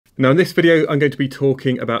Now in this video I'm going to be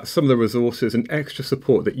talking about some of the resources and extra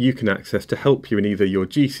support that you can access to help you in either your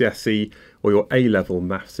GCSE or your A-level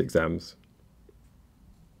maths exams.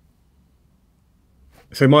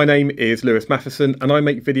 So my name is Lewis Matheson and I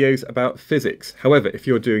make videos about physics. However, if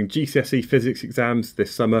you're doing GCSE physics exams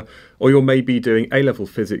this summer, or you're maybe doing A-level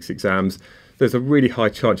physics exams, there's a really high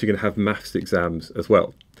chance you're going to have maths exams as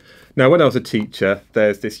well. Now, when I was a teacher,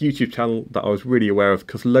 there's this YouTube channel that I was really aware of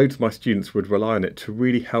because loads of my students would rely on it to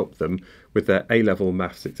really help them with their A-level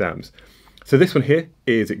maths exams. So this one here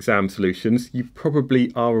is Exam Solutions. You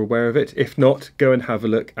probably are aware of it. If not, go and have a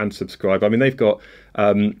look and subscribe. I mean, they've got,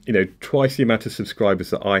 twice the amount of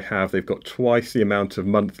subscribers that I have. They've got twice the amount of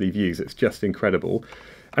monthly views. It's just incredible.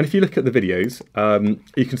 And if you look at the videos,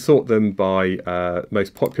 you can sort them by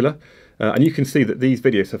most popular. And you can see that these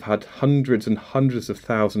videos have had hundreds and hundreds of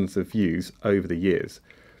thousands of views over the years.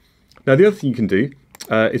 Now, the other thing you can do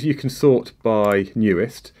is you can sort by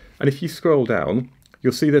newest. And if you scroll down,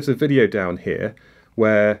 you'll see there's a video down here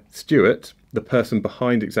where Stuart, the person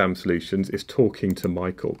behind Exam Solutions, is talking to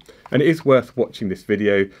Michael. And it is worth watching this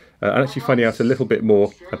video and actually finding out a little bit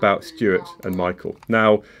more about Stuart and Michael.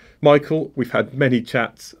 Now, Michael, we've had many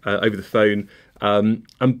chats over the phone.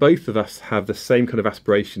 And both of us have the same kind of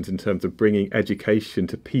aspirations in terms of bringing education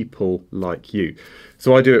to people like you.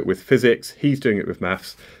 So I do it with physics, he's doing it with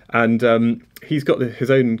maths, and he's got his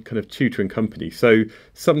own kind of tutoring company. So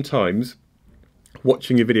sometimes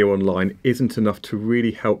watching a video online isn't enough to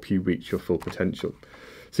really help you reach your full potential.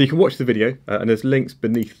 So you can watch the video, and there's links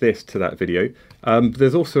beneath this to that video. But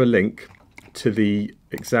there's also a link to the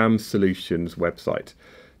Exam Solutions website.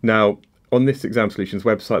 Now, on this Exam Solutions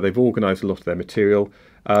website, they've organised a lot of their material.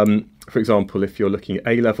 For example, if you're looking at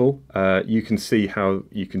A-level, you can see how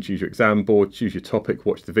you can choose your exam board, choose your topic,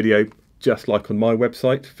 watch the video, just like on my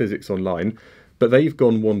website, Physics Online. But they've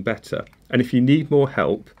gone one better. And if you need more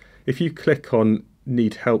help, if you click on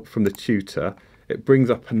Need Help from the Tutor, it brings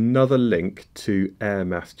up another link to Air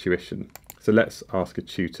Maths Tuition. So let's ask a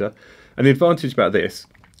tutor. And the advantage about this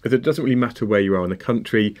is it doesn't really matter where you are in the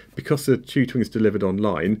country. Because the tutoring is delivered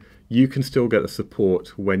online, you can still get the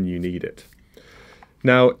support when you need it.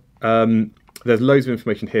 Now, there's loads of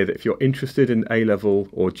information here that if you're interested in A-level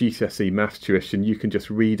or GCSE maths tuition, you can just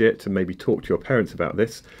read it and maybe talk to your parents about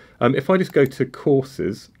this. If I just go to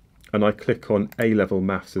courses and I click on A-level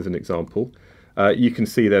maths as an example, you can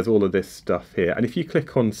see there's all of this stuff here. And if you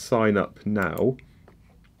click on sign up now,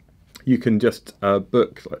 you can just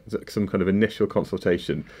book some kind of initial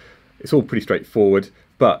consultation. It's all pretty straightforward,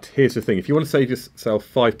 but here's the thing. If you want to save yourself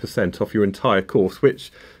 5% off your entire course,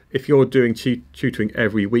 which if you're doing tutoring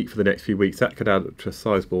every week for the next few weeks, that could add up to a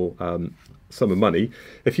sizable sum of money.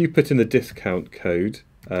 If you put in the discount code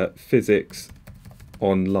Physics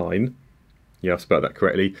Online, yeah, I've spelled that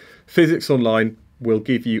correctly, Physics Online will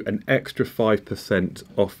give you an extra 5%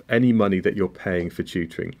 off any money that you're paying for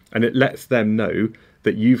tutoring. And it lets them know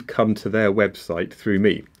that you've come to their website through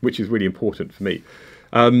me, which is really important for me.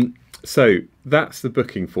 So that's the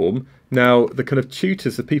booking form. Now, the kind of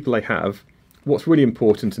tutors, the people they have, what's really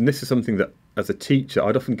important, and this is something that as a teacher,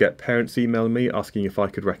 I'd often get parents email me asking if I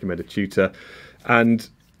could recommend a tutor. And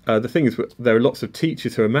the thing is, there are lots of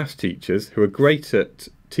teachers who are maths teachers who are great at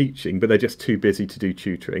teaching, but they're just too busy to do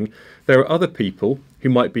tutoring. There are other people who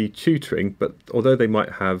might be tutoring, but although they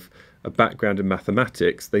might have a background in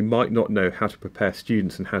mathematics, they might not know how to prepare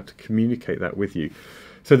students and how to communicate that with you.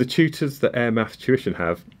 So the tutors that Air Maths Tuition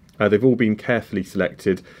have, they've all been carefully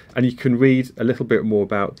selected, and you can read a little bit more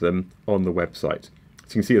about them on the website. So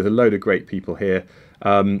you can see there's a load of great people here,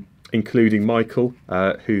 including Michael,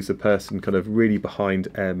 who's the person kind of really behind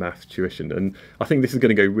Air Maths Tuition. And I think this is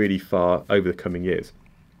going to go really far over the coming years.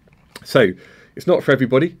 So it's not for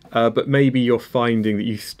everybody, but maybe you're finding that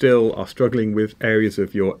you still are struggling with areas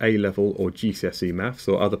of your A-level or GCSE maths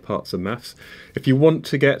or other parts of maths. If you want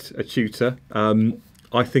to get a tutor,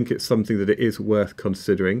 I think it's something that it is worth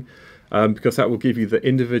considering because that will give you the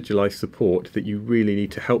individualised support that you really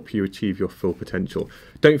need to help you achieve your full potential.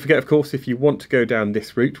 Don't forget, of course, if you want to go down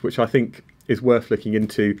this route, which I think is worth looking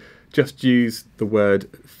into, just use the word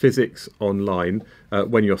Physics Online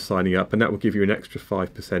when you're signing up, and that will give you an extra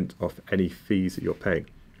 5% off any fees that you're paying.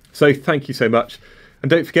 So thank you so much. And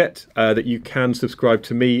don't forget that you can subscribe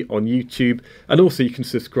to me on YouTube, and also you can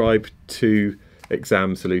subscribe to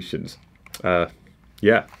Exam Solutions.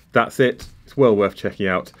 Yeah, that's it. It's well worth checking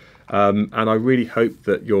out. And I really hope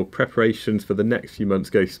that your preparations for the next few months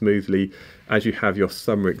go smoothly as you have your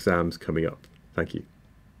summer exams coming up. Thank you.